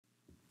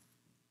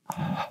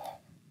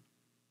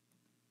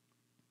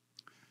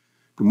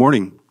Good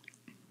morning.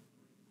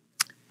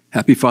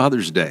 Happy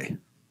Father's Day.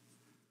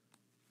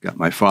 Got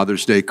my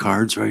Father's Day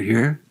cards right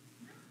here.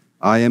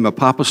 I am a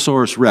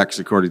Papasaurus Rex,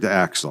 according to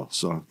Axel.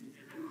 So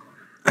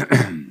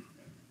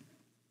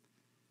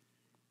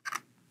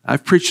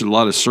I've preached a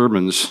lot of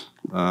sermons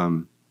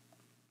in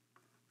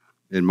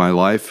my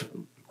life,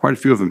 quite a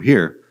few of them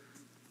here.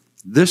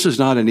 This is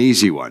not an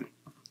easy one.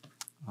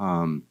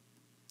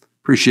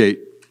 Appreciate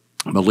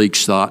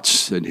Malik's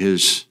thoughts and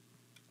his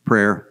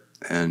prayer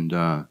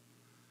and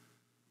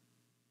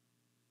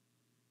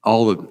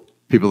all the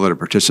people that have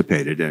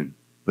participated in.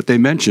 But they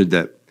mentioned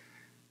that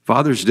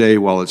Father's Day,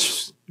 while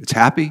it's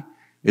happy,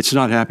 it's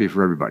not happy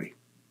for everybody.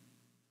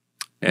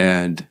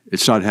 And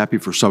it's not happy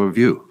for some of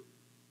you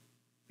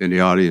in the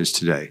audience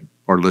today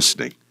or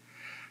listening.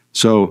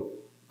 So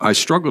I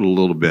struggled a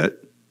little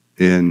bit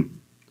in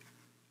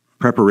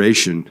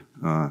preparation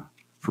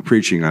for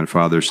preaching on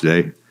Father's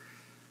Day,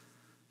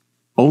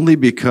 only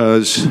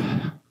because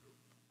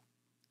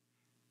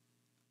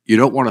you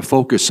don't want to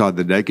focus on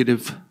the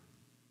negative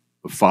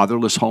of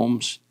fatherless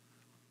homes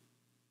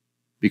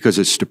because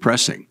it's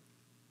depressing.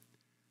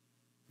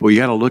 But you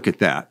got to look at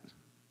that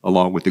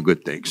along with the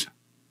good things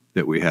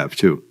that we have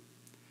too.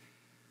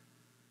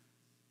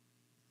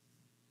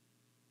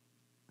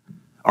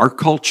 Our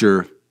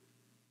culture,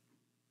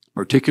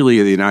 particularly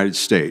in the United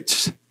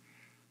States,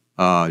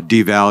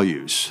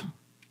 devalues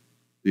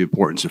the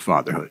importance of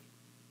fatherhood.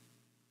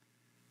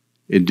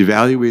 In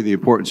devaluing the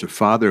importance of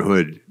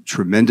fatherhood,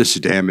 tremendous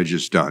damage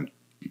is done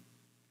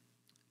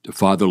to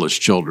fatherless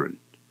children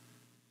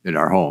in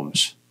our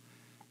homes.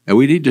 And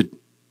we need to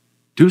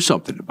do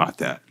something about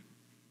that.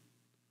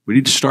 We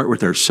need to start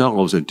with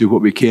ourselves and do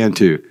what we can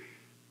to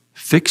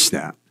fix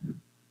that,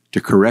 to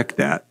correct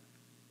that.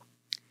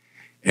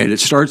 And it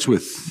starts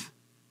with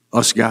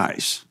us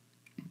guys.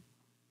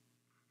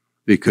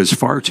 Because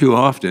far too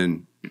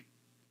often,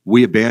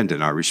 we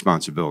abandon our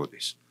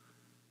responsibilities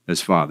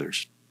as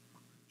fathers.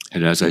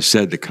 And as I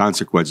said, the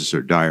consequences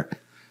are dire.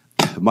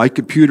 My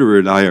computer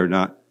and I are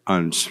not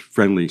on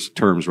friendly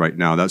terms right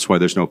now. That's why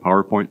there's no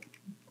PowerPoint.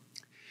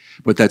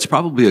 But that's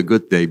probably a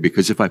good thing,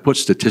 because if I put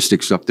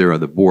statistics up there on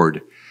the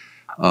board,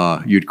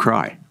 you'd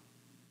cry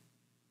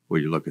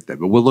when you look at that.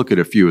 But we'll look at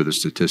a few of the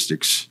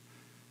statistics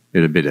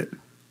in a minute.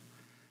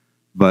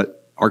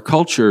 But our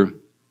culture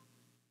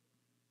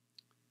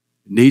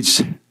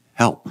needs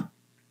help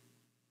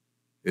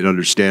in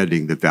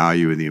understanding the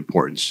value and the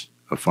importance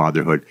of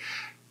fatherhood,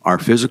 our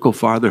physical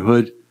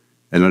fatherhood,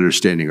 and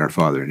understanding our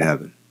Father in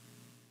heaven,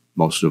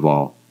 most of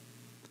all.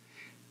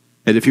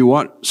 And if you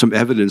want some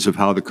evidence of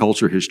how the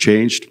culture has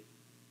changed,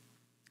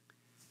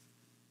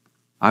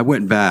 I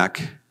went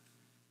back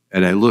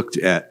and I looked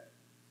at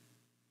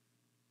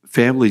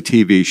family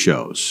TV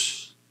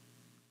shows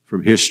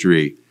from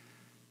history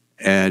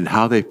and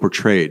how they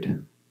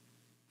portrayed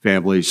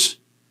families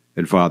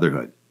and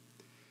fatherhood.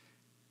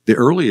 The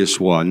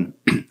earliest one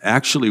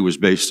actually was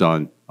based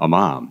on a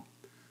mom.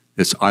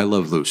 It's I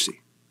Love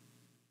Lucy,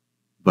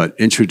 but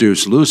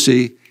introduced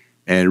Lucy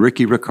and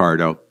Ricky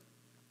Ricardo,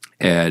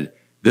 and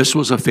this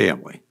was a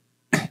family.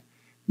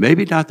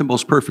 Maybe not the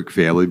most perfect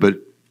family, but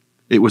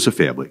it was a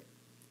family.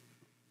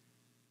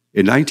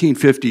 In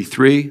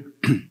 1953,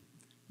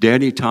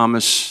 Danny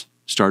Thomas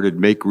started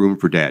Make Room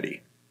for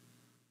Daddy,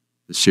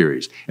 the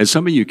series. And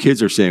some of you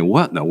kids are saying,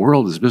 what in the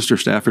world is Mr.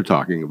 Stafford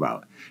talking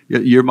about?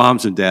 Your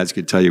moms and dads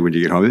can tell you when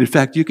you get home. In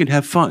fact, you can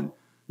have fun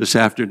this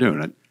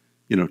afternoon.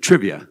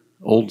 Trivia,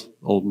 old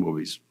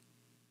movies.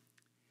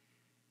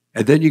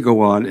 And then you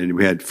go on, and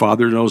we had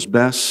Father Knows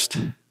Best,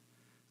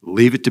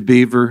 Leave It to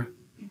Beaver,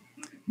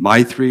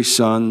 My Three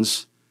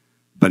Sons,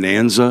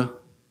 Bonanza.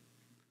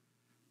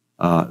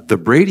 The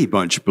Brady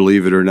Bunch,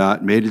 believe it or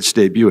not, made its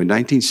debut in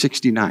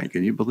 1969.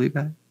 Can you believe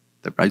that?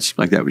 It seemed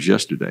like that was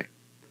yesterday.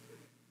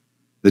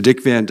 The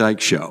Dick Van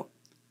Dyke Show.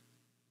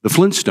 The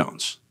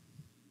Flintstones.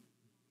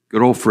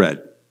 Good old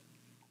Fred.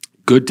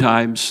 Good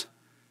Times.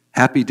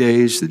 Happy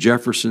Days. The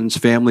Jeffersons.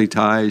 Family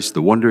Ties.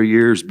 The Wonder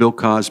Years. Bill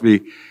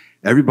Cosby.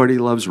 Everybody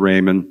Loves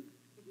Raymond.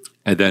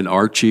 And then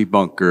Archie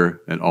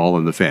Bunker and All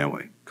in the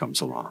Family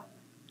comes along.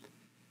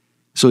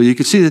 So you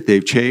can see that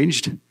they've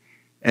changed.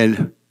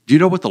 And do you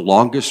know what the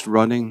longest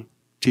running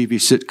TV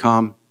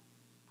sitcom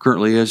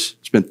currently is?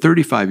 It's been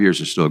 35 years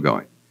and still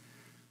going.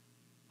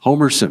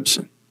 Homer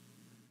Simpson.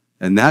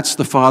 And that's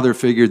the father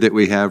figure that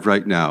we have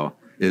right now,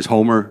 is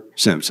Homer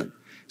Simpson.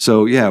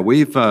 So yeah,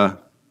 we've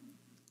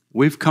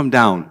come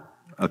down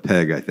a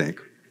peg, I think.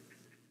 A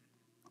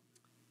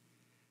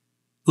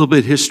little bit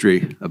of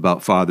history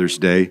about Father's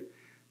Day.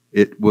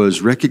 It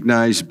was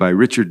recognized by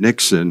Richard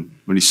Nixon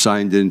when he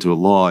signed into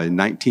law in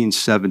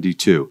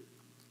 1972.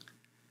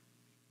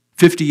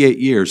 58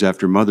 years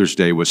after Mother's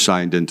Day was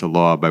signed into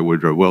law by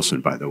Woodrow Wilson,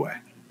 by the way.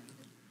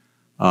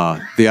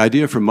 The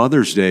idea for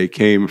Mother's Day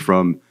came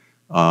from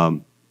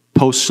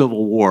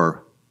post-Civil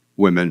War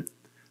women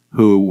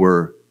who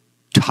were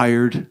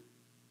tired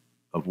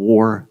of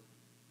war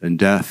and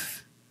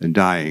death and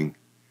dying,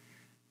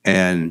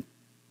 and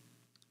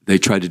they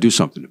tried to do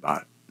something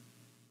about it.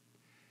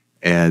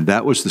 And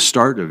that was the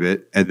start of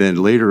it. And then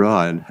later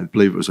on, I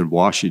believe it was in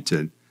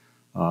Washington,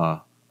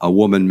 a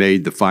woman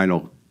made the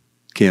final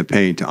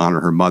campaign to honor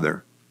her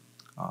mother.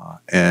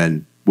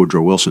 And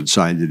Woodrow Wilson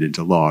signed it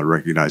into law and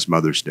recognized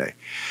Mother's Day.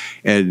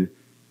 And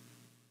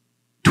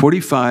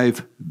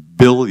 25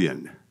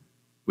 billion,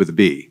 with a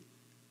B,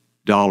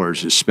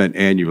 dollars is spent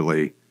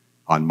annually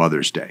on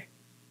Mother's Day,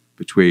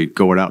 between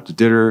going out to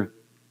dinner,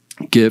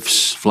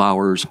 gifts,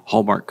 flowers,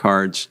 Hallmark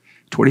cards,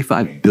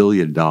 $25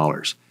 billion.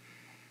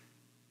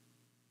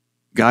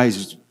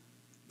 Guys,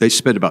 they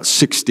spend about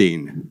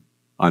 16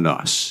 on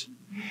us.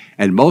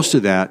 And most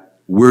of that,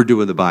 we're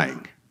doing the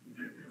buying.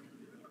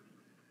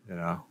 You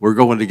know, we're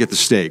going to get the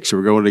steaks, or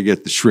we're going to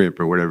get the shrimp,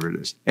 or whatever it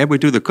is. And we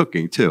do the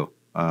cooking, too.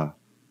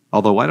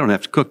 Although I don't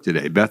have to cook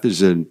today. Beth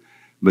is in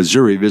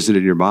Missouri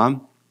visiting your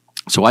mom,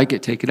 so I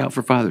get taken out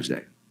for Father's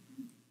Day.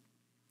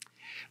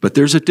 But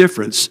there's a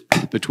difference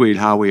between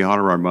how we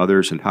honor our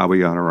mothers and how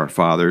we honor our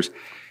fathers.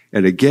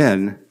 And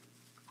again,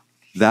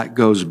 that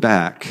goes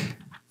back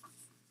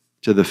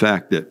to the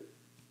fact that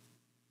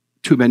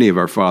too many of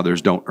our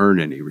fathers don't earn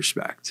any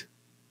respect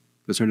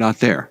because they're not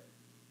there.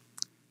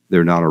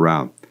 They're not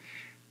around.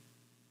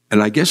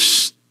 And I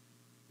guess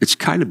it's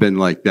kind of been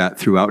like that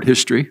throughout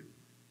history.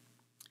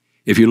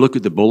 If you look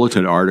at the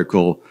Bulletin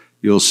article,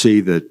 you'll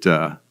see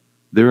that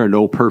there are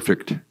no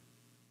perfect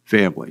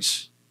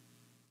families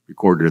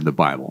recorded in the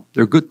Bible.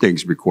 There are good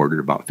things recorded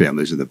about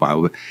families in the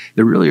Bible, but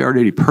there really aren't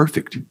any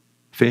perfect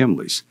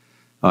families.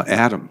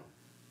 Adam,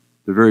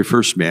 the very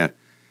first man,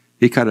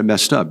 he kind of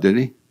messed up,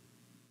 didn't he?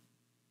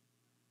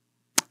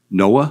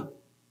 Noah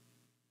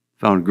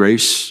found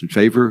grace and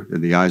favor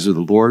in the eyes of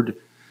the Lord,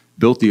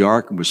 built the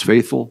ark and was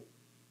faithful,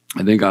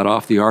 and then got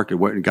off the ark and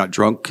went and got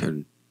drunk,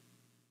 and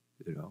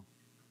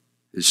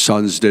his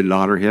sons didn't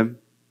honor him.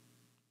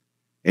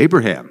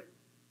 Abraham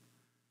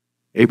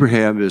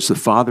is the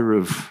father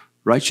of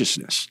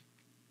righteousness,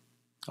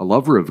 a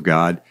lover of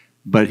God,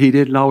 but he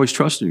didn't always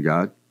trust in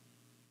God,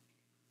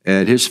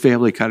 and his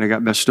family kind of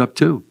got messed up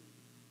too.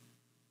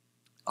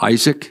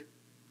 Isaac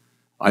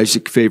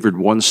favored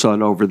one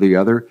son over the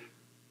other,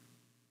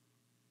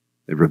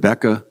 and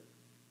Rebekah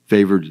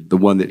favored the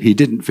one that he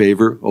didn't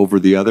favor over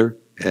the other,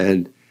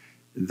 and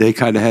they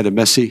kind of had a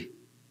messy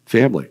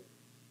family.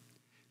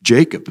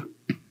 Jacob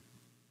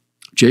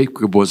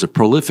was a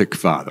prolific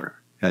father,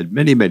 had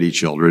many, many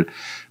children,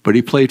 but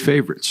he played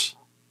favorites,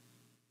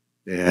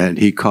 and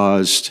he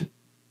caused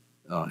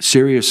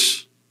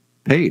serious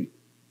pain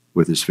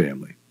with his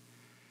family.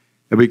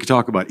 And we could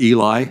talk about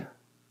Eli.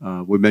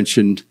 We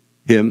mentioned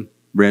him.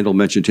 Randall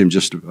mentioned him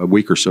just a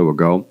week or so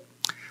ago,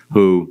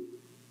 who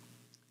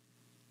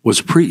was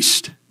a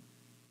priest,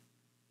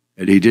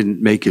 and he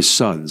didn't make his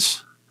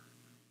sons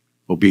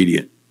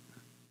obedient.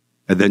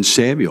 And then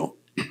Samuel,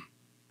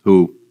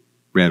 who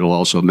Randall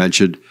also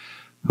mentioned,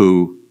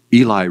 who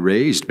Eli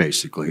raised,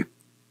 basically,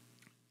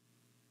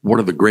 one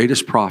of the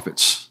greatest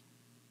prophets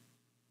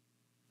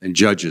and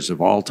judges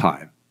of all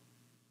time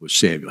was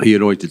Samuel. He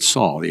anointed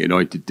Saul, he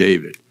anointed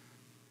David,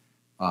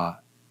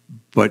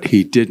 but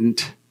he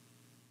didn't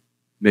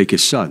make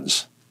his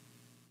sons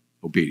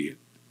obedient.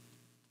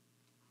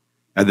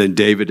 And then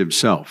David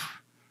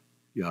himself,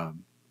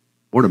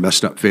 what a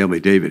messed up family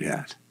David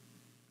had.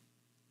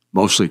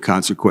 Mostly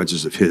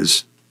consequences of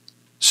his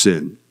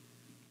sin.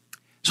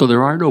 So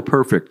there are no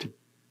perfect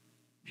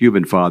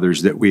human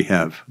fathers that we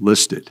have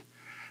listed.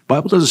 The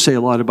Bible doesn't say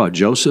a lot about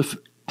Joseph,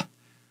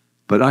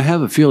 but I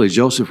have a feeling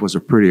Joseph was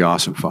a pretty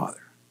awesome father.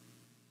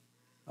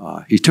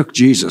 He took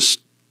Jesus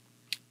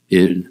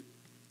in.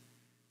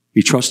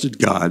 He trusted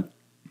God,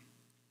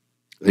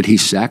 and he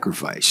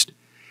sacrificed.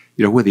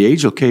 When the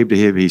angel came to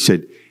him, he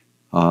said,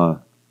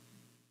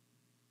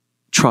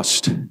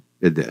 trust in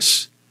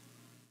this,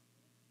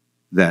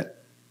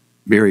 that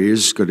Mary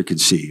is going to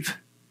conceive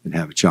and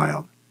have a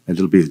child, and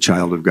it'll be the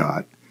child of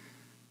God.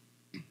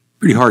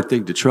 Pretty hard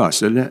thing to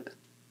trust, isn't it?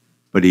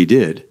 But he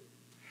did.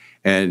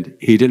 And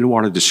he didn't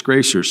want to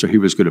disgrace her, so he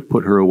was going to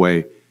put her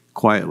away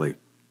quietly.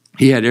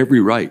 He had every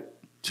right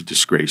to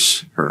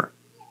disgrace her.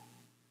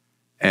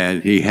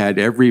 And he had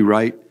every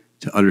right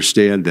to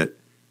understand that,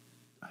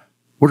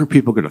 what are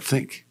people going to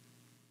think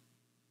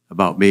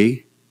about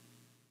me,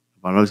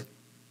 about us?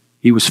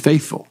 He was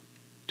faithful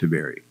to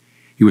Mary.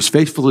 He was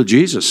faithful to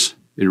Jesus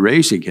in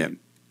raising him.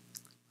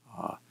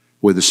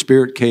 When the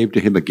Spirit came to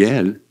him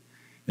again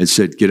and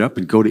said, get up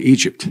and go to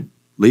Egypt.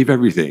 Leave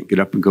everything. Get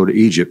up and go to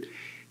Egypt.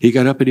 He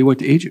got up and he went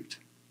to Egypt.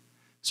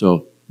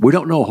 So we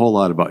don't know a whole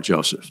lot about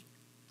Joseph.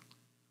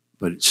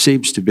 But it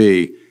seems to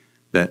be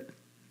that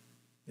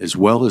as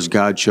well as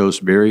God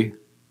chose Mary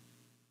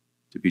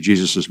to be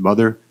Jesus'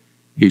 mother,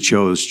 he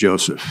chose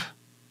Joseph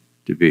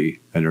to be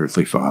an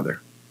earthly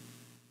father.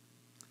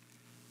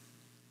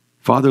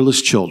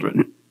 Fatherless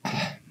children,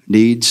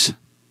 needs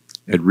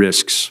and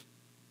risks.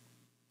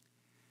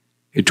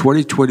 In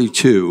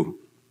 2022,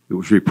 it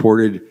was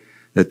reported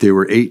that there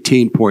were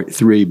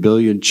 18.3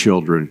 billion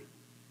children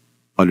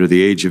under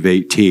the age of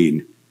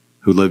 18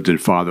 who lived in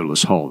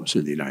fatherless homes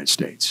in the United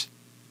States.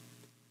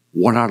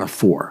 1 out of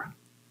 4.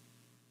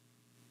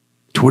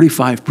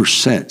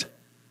 25%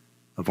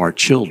 of our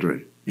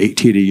children,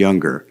 18 and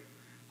younger,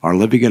 are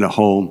living in a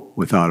home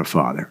without a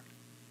father.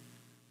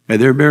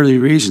 And there are many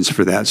reasons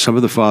for that. Some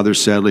of the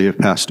fathers sadly have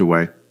passed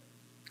away.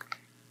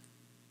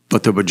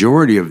 But the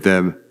majority of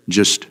them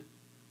just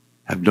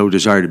have no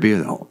desire to be in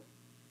the home.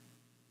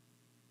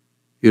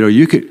 You know,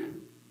 you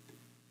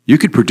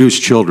could produce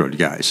children,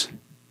 guys.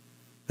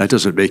 That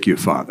doesn't make you a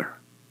father.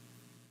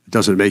 It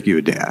doesn't make you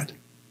a dad.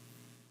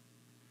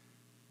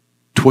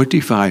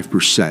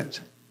 25%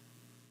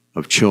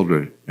 of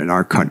children in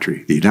our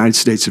country, the United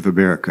States of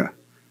America,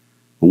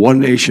 one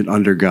nation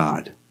under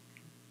God,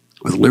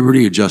 with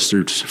liberty and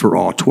justice for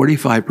all,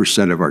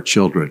 25% of our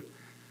children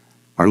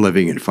are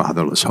living in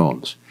fatherless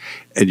homes.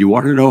 And you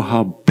want to know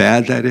how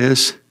bad that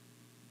is?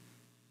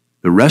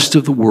 The rest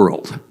of the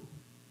world,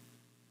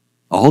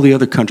 all the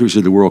other countries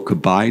in the world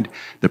combined,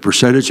 the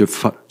percentage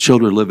of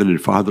children living in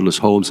fatherless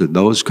homes in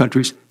those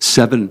countries,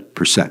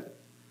 7%.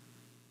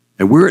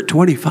 And we're at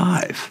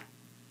 25.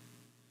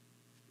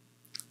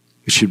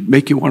 It should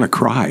make you want to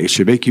cry. It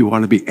should make you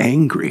want to be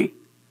angry.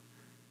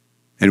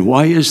 And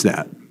why is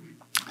that?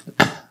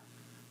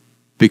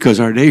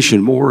 Because our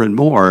nation more and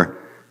more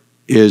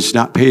is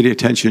not paying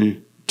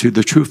attention to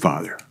the true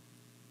Father.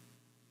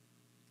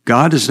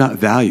 God is not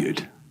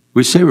valued.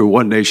 We say we're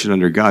one nation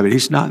under God, but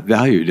he's not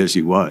valued as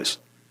he was.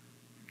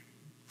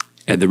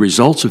 And the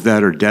results of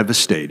that are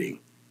devastating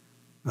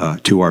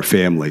to our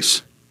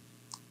families.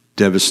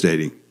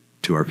 Devastating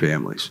to our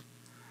families.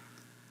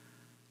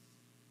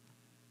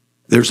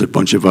 There's a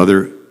bunch of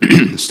other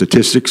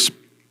statistics.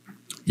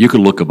 You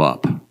can look them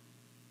up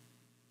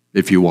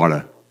if you want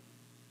to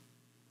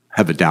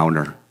have a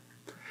downer.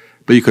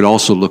 But you could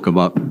also look them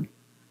up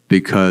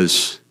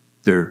because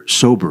they're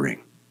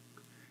sobering.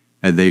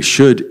 And they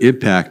should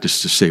impact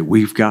us to say,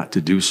 we've got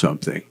to do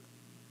something,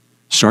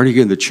 starting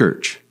in the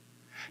church.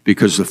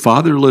 Because the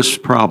fatherless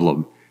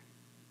problem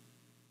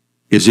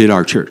is in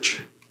our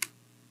church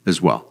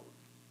as well.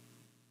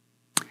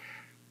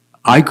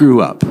 I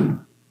grew up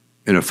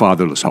in a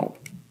fatherless home.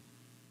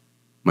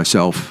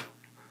 Myself,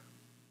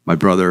 my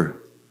brother,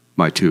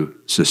 my two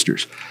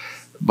sisters.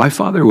 My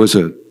father was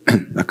a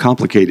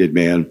complicated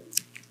man,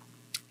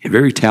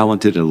 very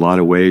talented in a lot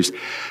of ways,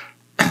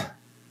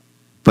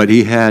 but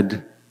he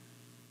had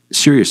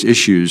serious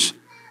issues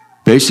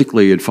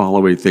basically in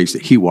following things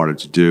that he wanted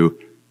to do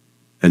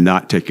and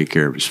not taking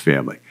care of his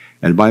family.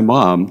 And my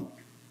mom,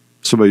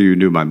 some of you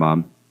knew my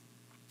mom,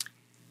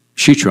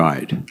 she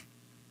tried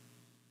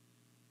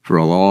for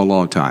a long,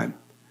 long time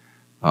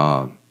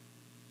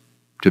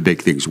to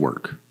make things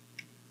work.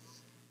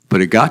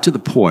 But it got to the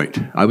point,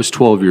 I was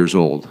 12 years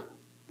old,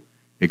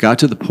 it got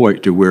to the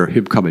point to where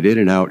him coming in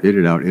and out, in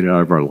and out, in and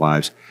out of our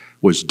lives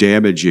was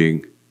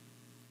damaging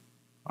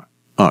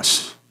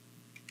us,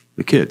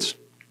 the kids.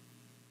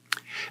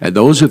 And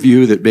those of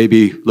you that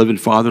maybe live in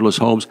fatherless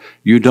homes,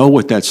 you know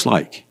what that's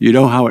like. You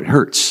know how it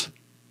hurts.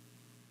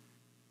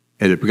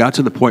 And it got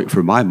to the point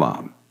for my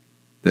mom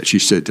that she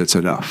said, that's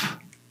enough.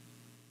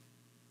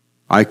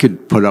 I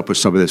could put up with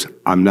some of this.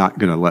 I'm not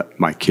going to let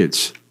my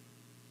kids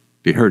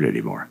be hurt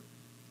anymore.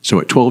 So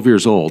at 12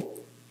 years old,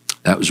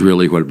 that was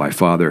really when my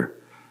father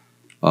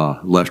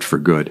left for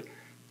good.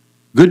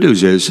 Good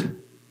news is,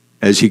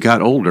 as he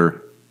got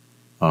older,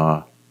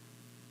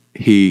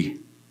 he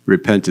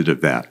repented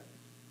of that.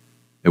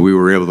 And we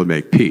were able to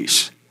make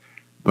peace.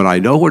 But I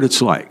know what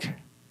it's like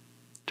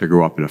to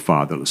grow up in a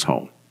fatherless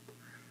home.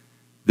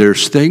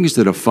 There's things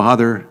that a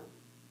father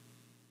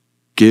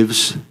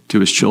gives to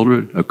his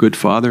children, a good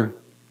father,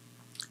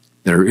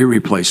 that are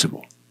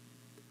irreplaceable.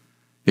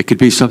 It could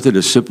be something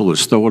as simple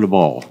as throwing a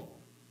ball,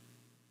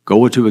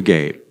 going to a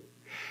game,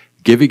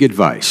 giving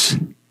advice,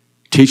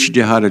 teaching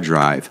you how to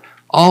drive,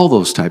 all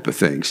those type of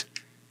things.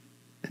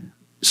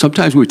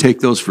 Sometimes we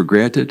take those for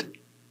granted,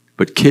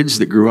 but kids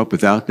that grew up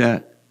without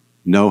that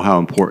know how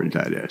important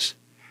that is.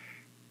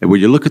 And when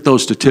you look at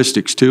those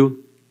statistics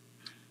too,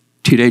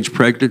 teenage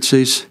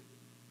pregnancies,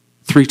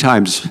 3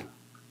 times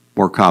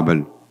more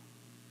common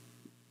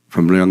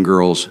from young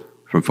girls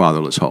from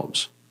fatherless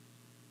homes.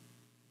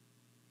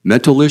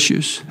 Mental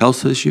issues,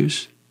 health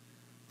issues,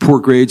 poor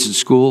grades in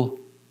school,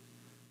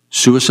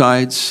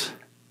 suicides,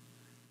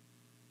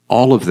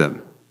 all of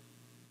them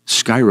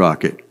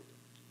skyrocket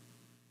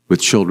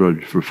with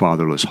children from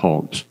fatherless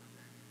homes.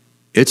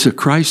 It's a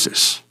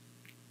crisis.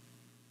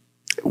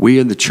 We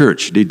in the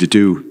church need to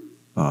do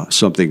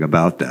something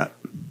about that.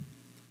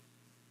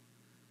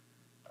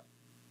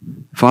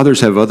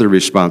 Fathers have other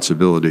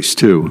responsibilities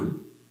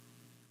too.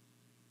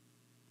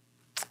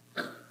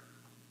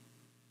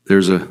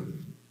 There's a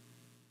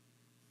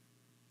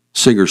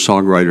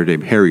singer-songwriter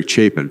named Harry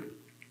Chapin,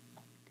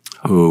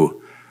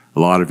 who a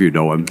lot of you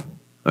know him.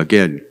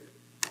 Again,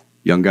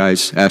 young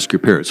guys, ask your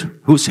parents,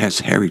 who's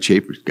Harry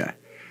Chapin guy?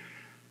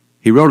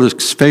 He wrote a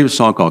famous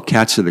song called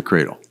Cats in the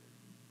Cradle.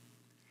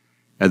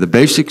 And the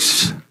basic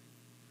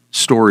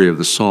story of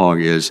the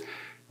song is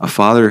a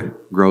father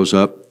grows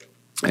up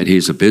and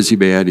he's a busy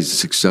man, he's a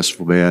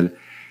successful man,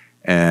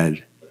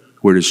 and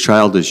when his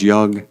child is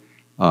young,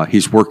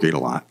 he's working a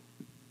lot.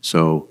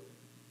 So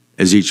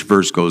as each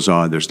verse goes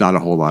on, there's not a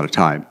whole lot of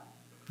time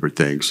for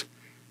things.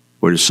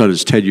 When his son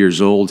is 10 years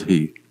old,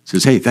 he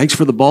says, "Hey, thanks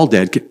for the ball,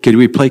 Dad. Can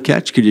we play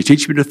catch? Can you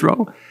teach me to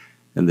throw?"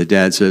 And the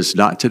dad says,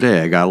 "Not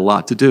today. I got a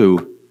lot to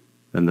do."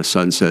 And the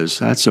son says,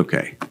 "That's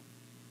okay."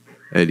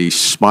 And he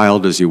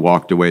smiled as he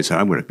walked away and said,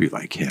 "I'm going to be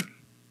like him.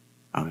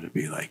 I'm going to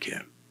be like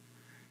him."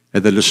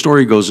 And then the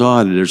story goes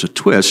on, and there's a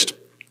twist.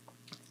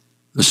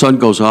 The son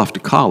goes off to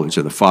college,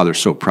 and the father's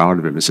so proud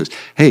of him and says,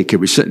 "Hey, can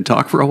we sit and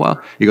talk for a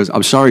while?" He goes,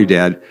 "I'm sorry,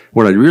 Dad.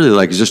 What I'd really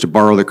like is just to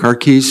borrow the car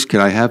keys.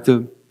 Can I have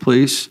them,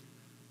 please?"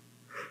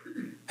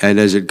 And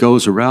as it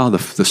goes around,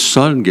 the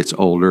son gets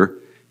older,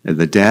 and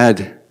the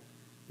dad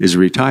is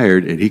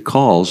retired, and he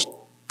calls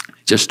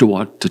just to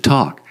want to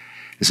talk.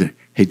 He said,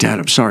 "Hey, Dad,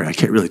 I'm sorry. I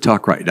can't really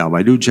talk right now.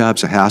 My new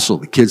job's a hassle.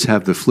 The kids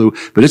have the flu,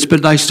 but it's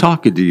been nice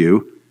talking to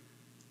you."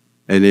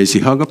 And as he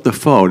hung up the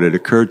phone, it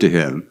occurred to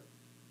him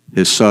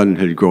his son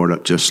had grown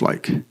up just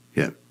like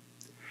him.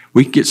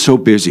 We get so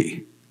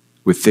busy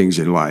with things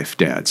in life,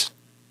 dads,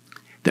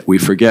 that we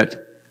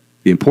forget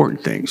the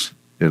important things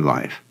in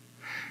life.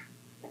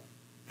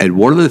 And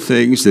one of the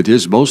things that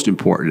is most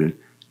important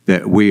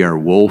that we are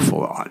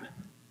woeful on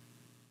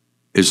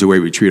is the way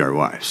we treat our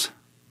wives.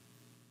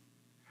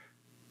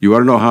 You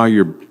want to know how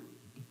your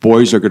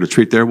boys are going to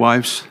treat their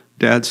wives,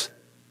 dads?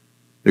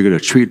 They're going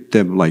to treat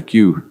them like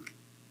you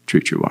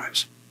treat your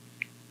wives.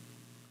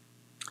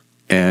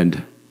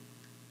 And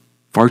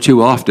far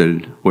too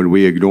often, when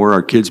we ignore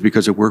our kids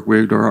because of work, we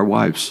ignore our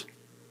wives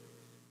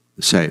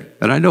the same.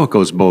 And I know it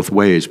goes both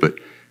ways, but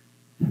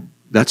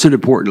that's an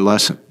important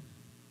lesson.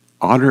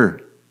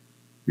 Honor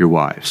your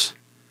wives.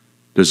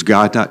 Does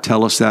God not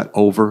tell us that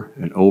over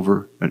and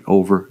over and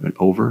over and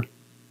over?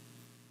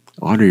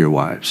 Honor your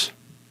wives,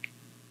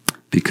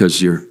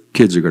 because your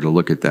kids are going to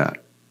look at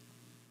that.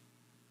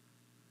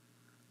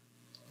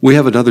 We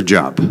have another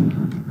job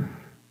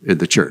in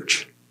the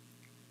church.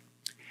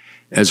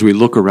 As we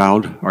look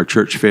around our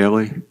church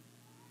family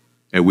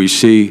and we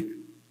see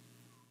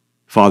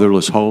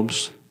fatherless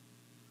homes,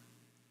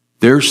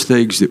 there's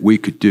things that we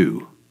could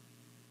do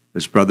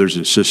as brothers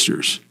and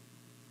sisters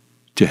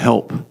to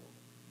help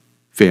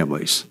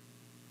families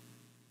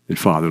in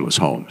fatherless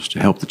homes, to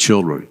help the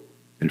children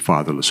in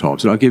fatherless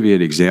homes. And I'll give you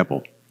an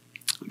example,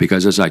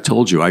 because as I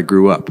told you, I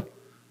grew up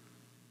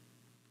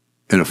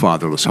in a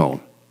fatherless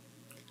home.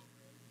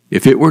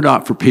 If it were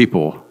not for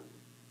people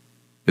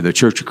in the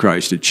Church of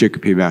Christ in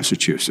Chicopee,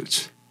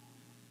 Massachusetts,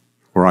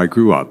 where I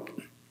grew up,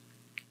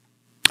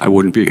 I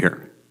wouldn't be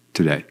here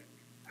today.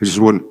 I just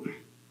wouldn't.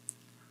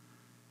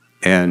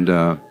 And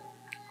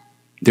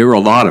there were a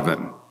lot of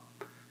them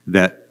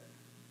that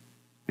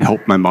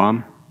helped my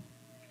mom.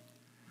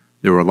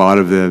 There were a lot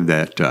of them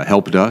that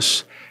helped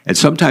us. And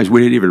sometimes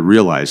we didn't even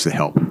realize the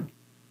help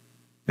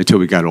until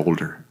we got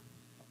older.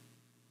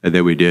 And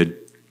then we did.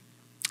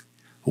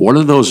 One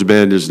of those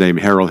men is named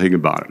Harold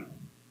Higginbottom.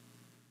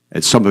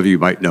 And some of you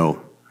might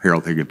know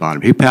Harold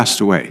Higginbottom. He passed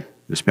away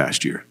this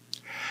past year.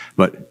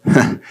 But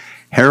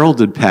Harold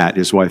and Pat,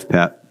 his wife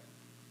Pat,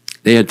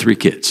 they had 3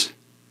 kids.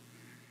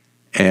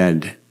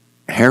 And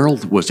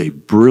Harold was a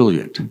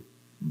brilliant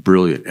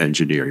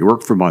engineer. He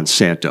worked for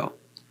Monsanto.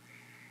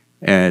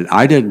 And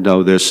I didn't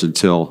know this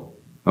until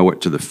I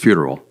went to the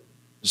funeral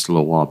just a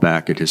little while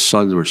back, and his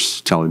sons were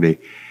telling me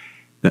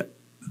that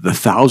the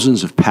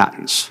thousands of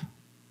patents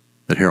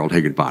that Harold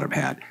Higginbottom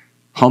had,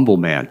 humble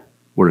man,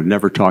 would have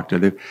never talked to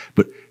them.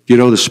 But you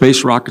know the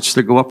space rockets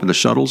that go up in the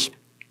shuttles?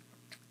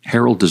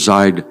 Harold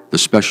designed the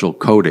special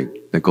coating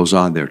that goes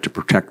on there to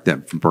protect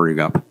them from burning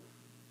up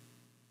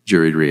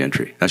during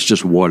reentry. That's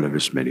just one of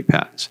his many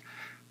patents.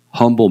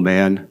 Humble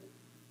man,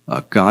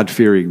 a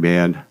God-fearing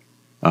man,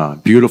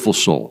 beautiful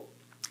soul.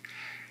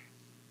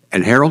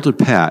 And Harold and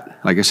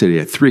Pat, like I said, he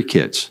had 3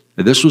 kids.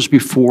 And this was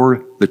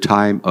before the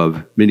time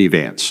of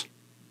minivans.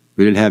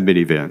 We didn't have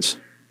minivans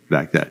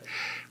back then.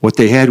 What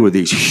they had were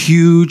these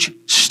huge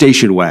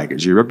station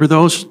wagons. You remember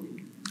those?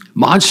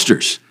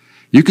 Monsters.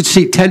 You could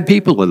seat 10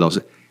 people in those.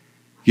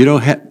 You know,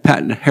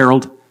 Pat and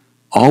Harold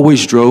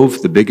always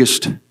drove the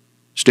biggest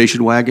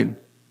station wagon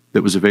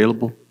that was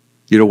available.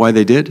 You know why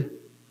they did?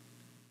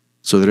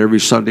 So that every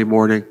Sunday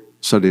morning,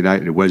 Sunday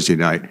night, and Wednesday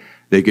night,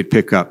 they could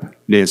pick up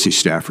Nancy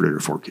Stafford and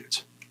her 4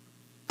 kids,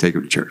 take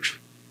them to church.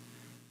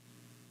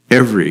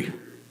 Every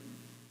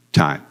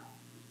time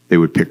they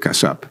would pick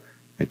us up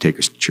and take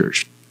us to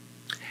church.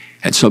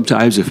 And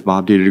sometimes if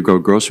Mom needed to go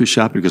grocery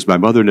shopping, because my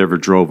mother never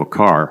drove a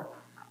car,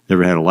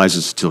 never had a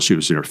license until she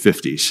was in her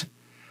 50s,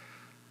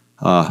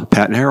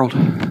 Pat and Harold,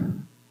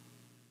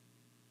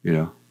 you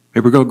know,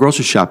 hey, we're going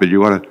grocery shopping. Do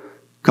you want to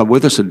come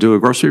with us and do a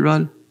grocery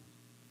run?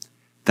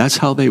 That's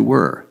how they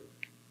were.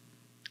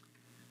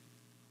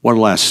 One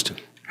last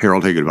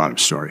Harold Higginbottom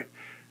story.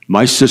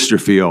 My sister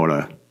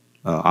Fiona,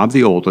 I'm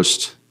the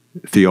oldest.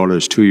 Fiona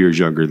is 2 years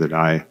younger than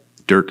I.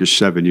 Dirk is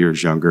 7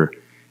 years younger.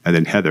 And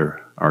then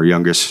Heather, our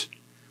youngest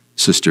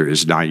sister,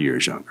 is 9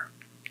 years younger.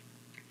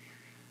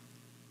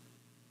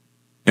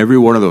 Every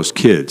one of those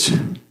kids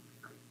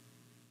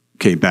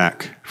came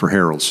back for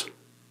Harold's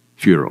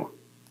funeral.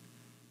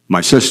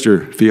 My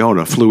sister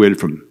Fiona flew in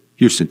from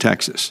Houston,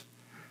 Texas.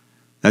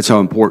 That's how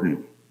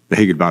important the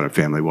Higginbottom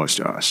family was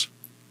to us.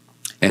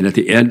 And at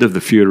the end of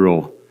the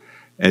funeral,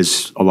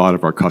 as a lot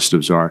of our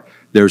customs are,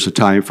 there's a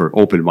time for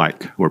open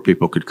mic where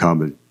people could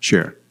come and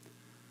share.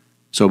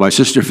 So my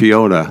sister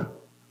Fiona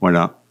went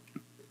up,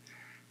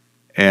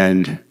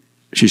 and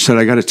she said,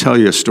 I got to tell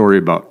you a story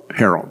about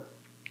Harold.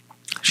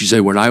 She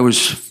said, when I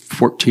was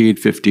 14,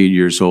 15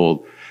 years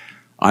old,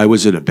 I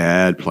was in a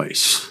bad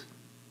place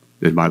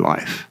in my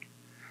life.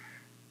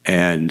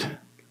 And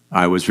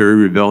I was very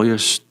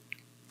rebellious,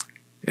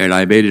 and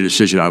I made a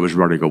decision I was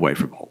running away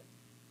from home.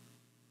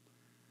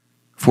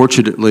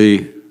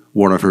 Fortunately,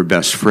 one of her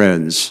best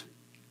friends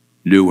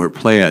knew her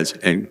plans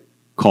and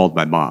called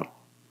my mom.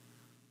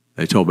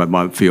 They told my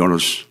mom,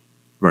 Fiona's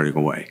running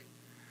away.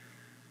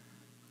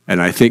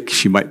 And I think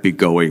she might be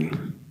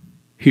going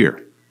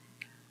here.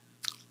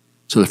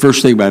 So the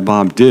first thing my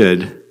mom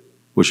did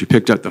was she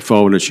picked up the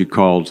phone and she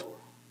called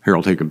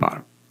Harold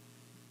Higginbottom.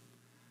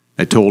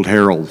 I told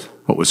Harold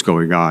what was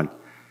going on.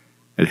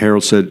 And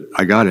Harold said,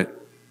 I got it.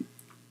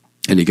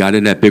 And he got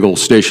in that big old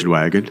station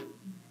wagon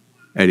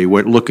and he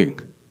went looking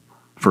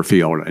for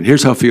Fiona. And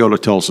here's how Fiona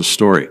tells the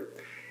story.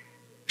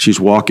 She's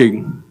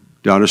walking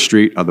down a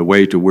street on the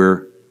way to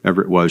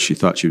wherever it was she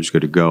thought she was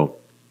going to go.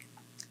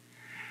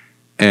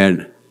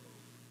 And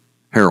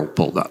Harold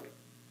pulled up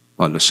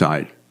on the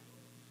side,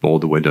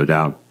 rolled the window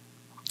down.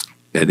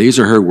 And these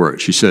are her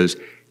words. She says,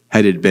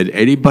 had it been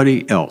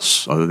anybody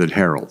else other than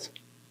Harold,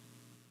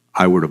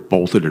 I would have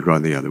bolted and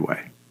run the other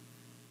way.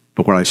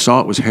 But when I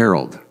saw it was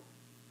Harold,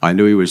 I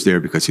knew he was there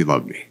because he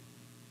loved me.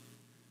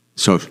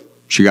 So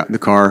she got in the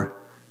car,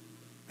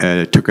 and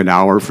it took an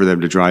hour for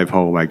them to drive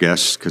home, I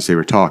guess, because they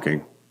were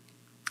talking.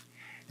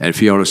 And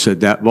Fiona said,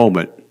 that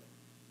moment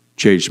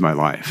changed my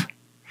life.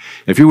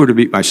 If you were to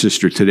meet my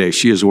sister today,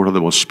 she is one of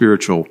the most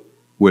spiritual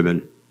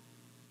women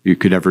you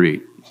could ever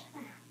meet.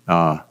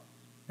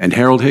 And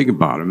Harold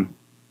Higginbottom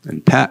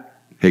and Pat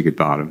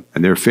Higginbottom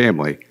and their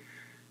family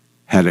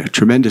had a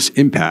tremendous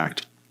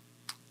impact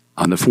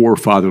on the 4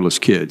 fatherless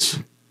kids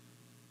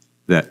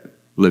that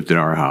lived in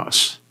our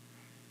house.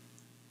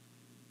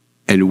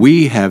 And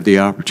we have the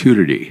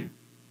opportunity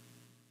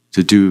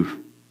to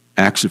do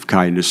acts of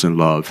kindness and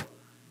love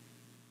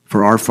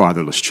for our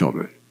fatherless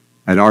children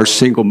and our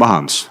single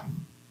moms.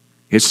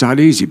 It's not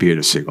easy being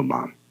a single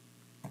mom.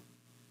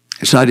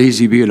 It's not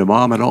easy being a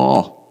mom at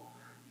all.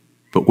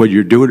 But when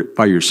you're doing it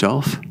by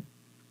yourself,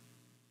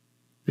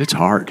 it's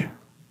hard.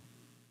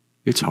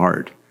 It's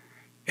hard.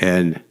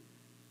 And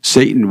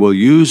Satan will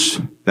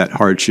use that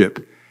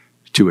hardship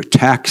to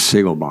attack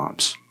single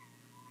moms,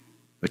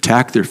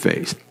 attack their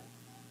faith.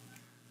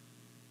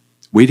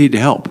 We need to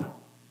help.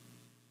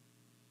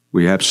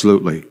 We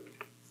absolutely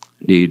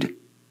need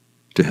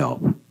to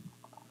help.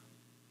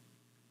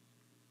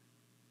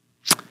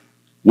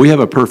 We have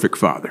a perfect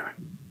Father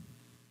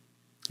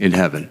in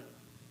heaven.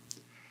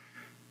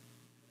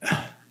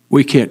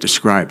 We can't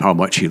describe how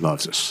much he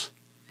loves us,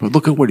 but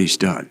look at what he's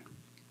done.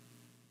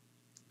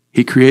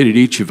 He created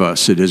each of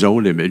us in his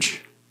own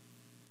image.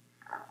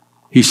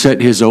 He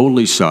sent his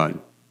only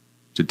Son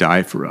to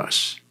die for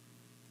us.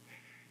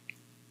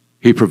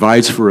 He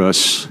provides for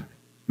us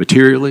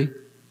materially,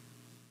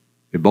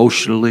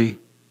 emotionally,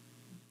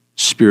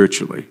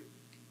 spiritually.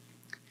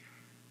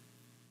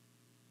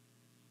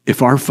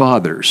 If our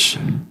fathers,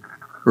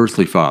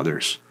 earthly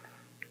fathers,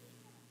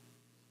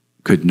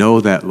 could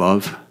know that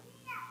love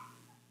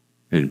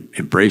and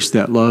embrace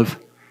that love,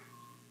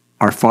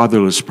 our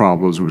fatherless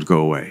problems would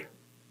go away.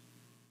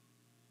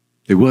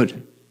 They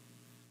would.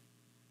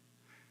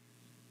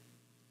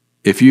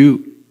 If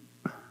you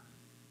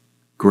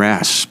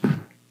grasp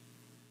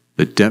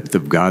the depth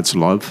of God's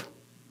love,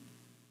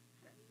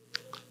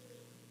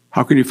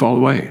 how can you fall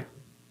away?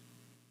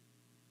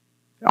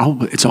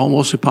 It's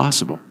almost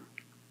impossible.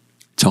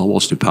 It's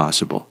almost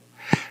impossible.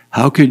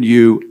 How can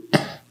you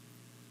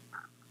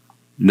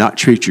not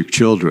treat your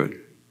children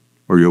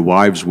or your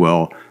wives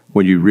well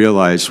when you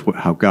realize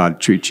how God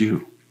treats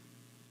you?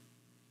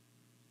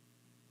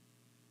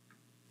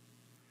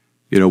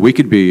 You know, we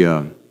could be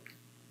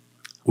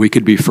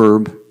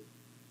firm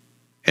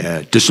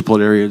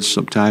disciplinarians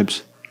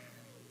sometimes,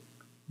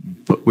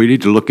 but we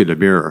need to look in the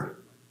mirror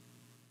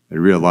and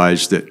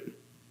realize that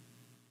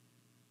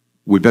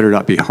we better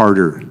not be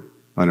harder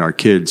on our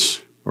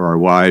kids or our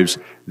wives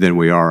than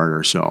we are on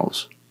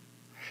ourselves.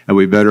 And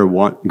we better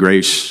want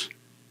grace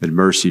and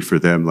mercy for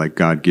them like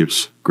God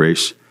gives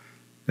grace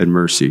and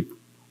mercy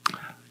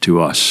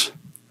to us.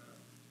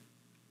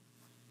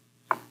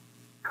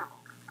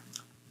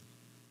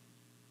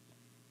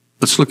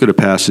 Let's look at a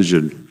passage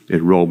in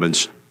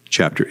Romans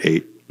chapter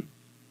 8.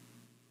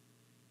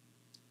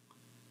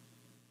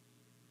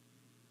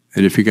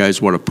 And if you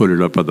guys want to put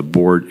it up on the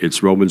board,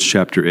 it's Romans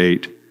chapter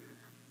 8,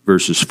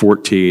 verses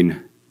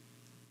 14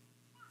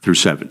 through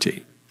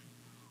 17.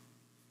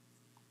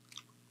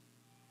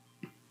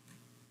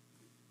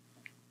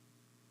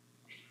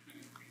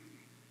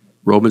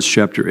 Romans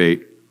chapter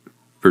 8,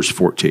 verse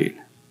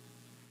 14.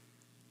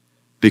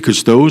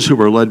 Because those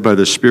who are led by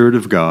the Spirit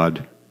of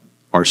God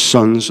are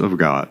sons of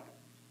God.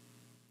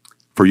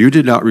 For you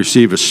did not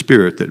receive a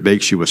spirit that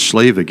makes you a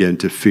slave again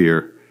to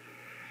fear,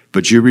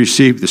 But you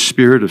received the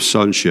spirit of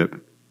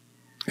sonship,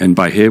 and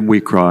by him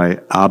we cry,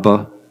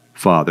 Abba,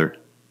 Father.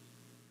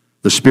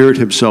 The Spirit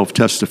himself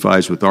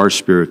testifies with our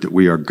spirit that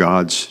we are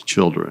God's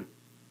children.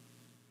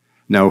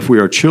 Now, if we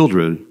are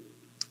children,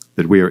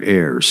 then we are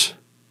heirs,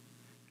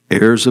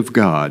 heirs of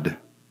God,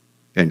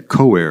 and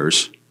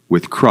co-heirs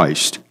with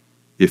Christ,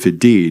 if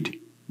indeed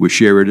we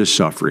share in his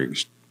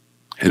sufferings,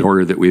 in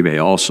order that we may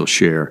also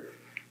share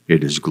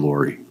in his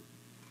glory.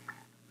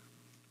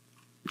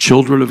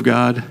 Children of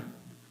God,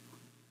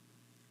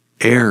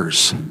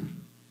 heirs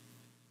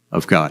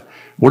of God.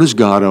 What does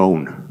God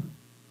own?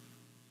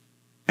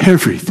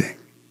 Everything.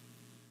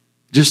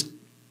 Just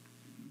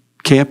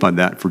camp on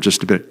that for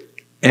just a bit.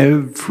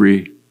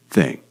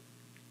 Everything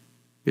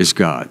is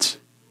God's.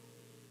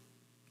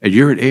 And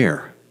you're an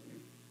heir.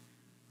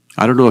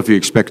 I don't know if you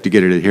expect to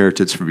get an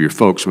inheritance from your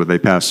folks when they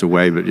pass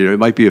away, but it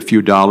might be a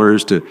few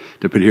dollars to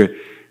put here.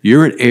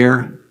 You're an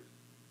heir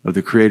of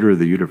the creator of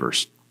the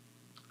universe.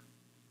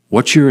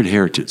 What's your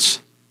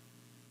inheritance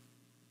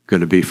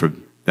going to be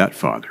from that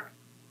Father?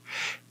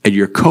 And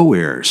you're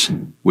co-heirs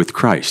with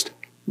Christ.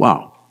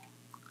 Wow.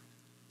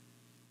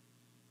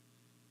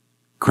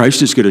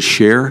 Christ is going to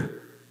share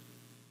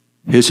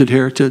his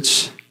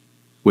inheritance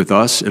with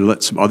us and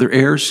let some other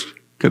heirs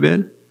come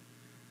in.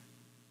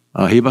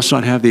 He must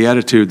not have the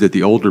attitude that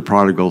the older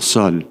prodigal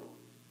son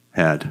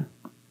had.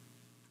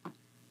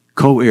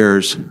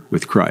 Co-heirs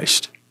with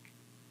Christ.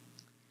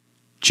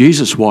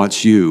 Jesus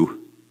wants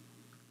you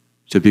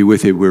to be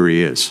with him where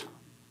he is.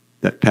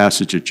 That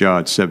passage of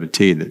John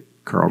 17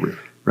 that Carl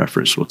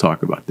referenced, we'll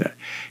talk about that.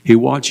 He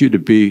wants you to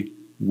be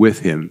with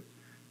him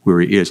where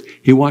he is.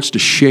 He wants to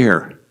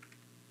share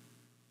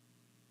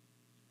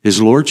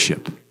his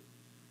lordship,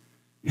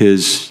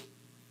 his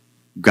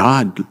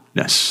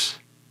godness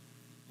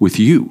with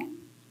you.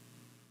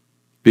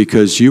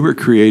 Because you were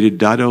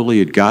created not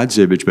only in God's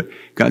image, but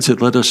God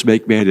said, let us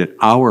make man in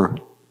our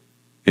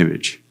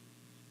image.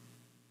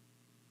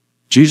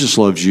 Jesus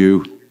loves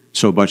you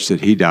so much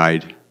that he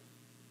died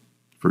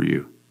for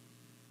you.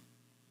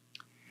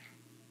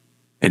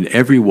 And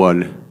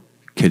everyone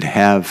can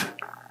have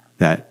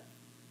that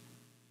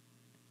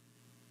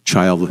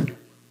child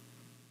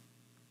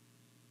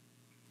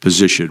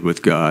position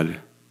with God,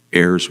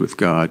 heirs with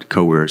God,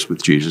 co-heirs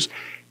with Jesus.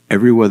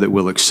 Everyone that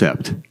will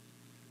accept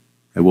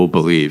and will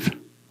believe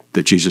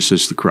that Jesus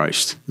is the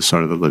Christ, the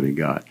Son of the living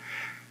God.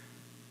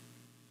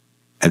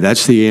 And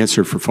that's the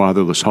answer for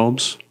fatherless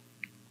homes.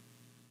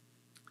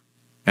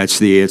 That's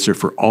the answer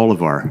for all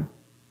of our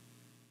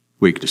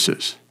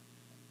weaknesses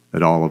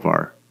and all of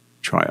our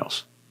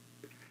trials.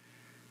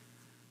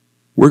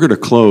 We're going to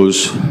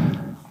close,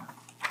 and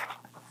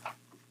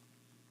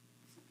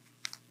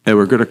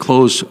we're going to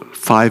close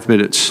 5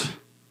 minutes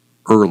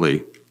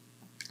early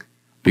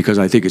because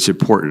I think it's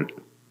important.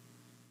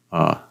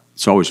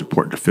 It's always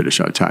important to finish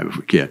on time if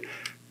we can.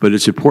 But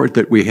it's important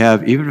that we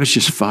have, even if it's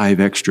just 5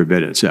 extra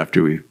minutes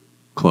after we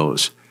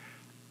close,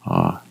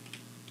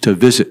 to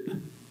visit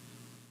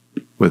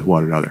with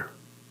one another.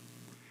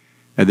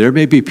 And there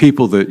may be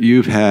people that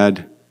you've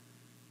had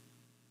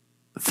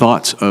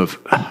thoughts of,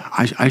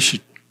 I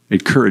should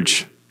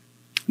encourage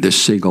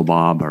this single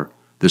mom or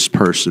this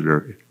person,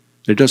 or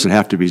it doesn't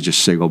have to be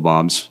just single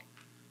moms.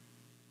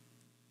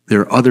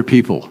 There are other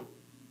people,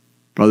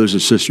 brothers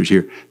and sisters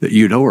here, that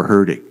you know are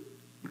hurting.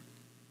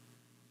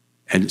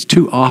 And it's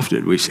too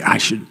often we say, I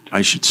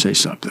should say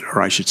something,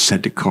 or I should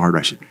send a card,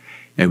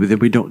 and then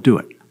we don't do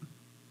it.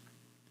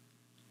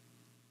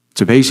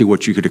 It's amazing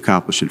what you could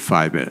accomplish in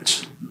 5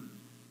 minutes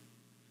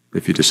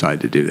if you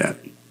decide to do that.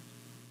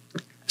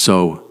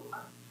 So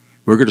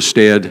we're going to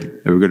stand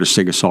and we're going to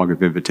sing a song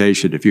of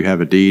invitation. If you have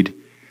a need,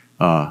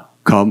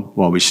 come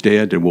while we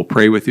stand and we'll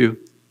pray with you.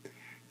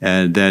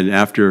 And then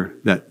after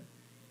that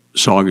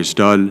song is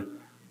done,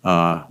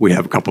 we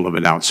have a couple of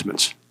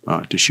announcements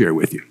to share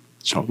with you.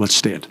 So let's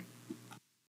stand.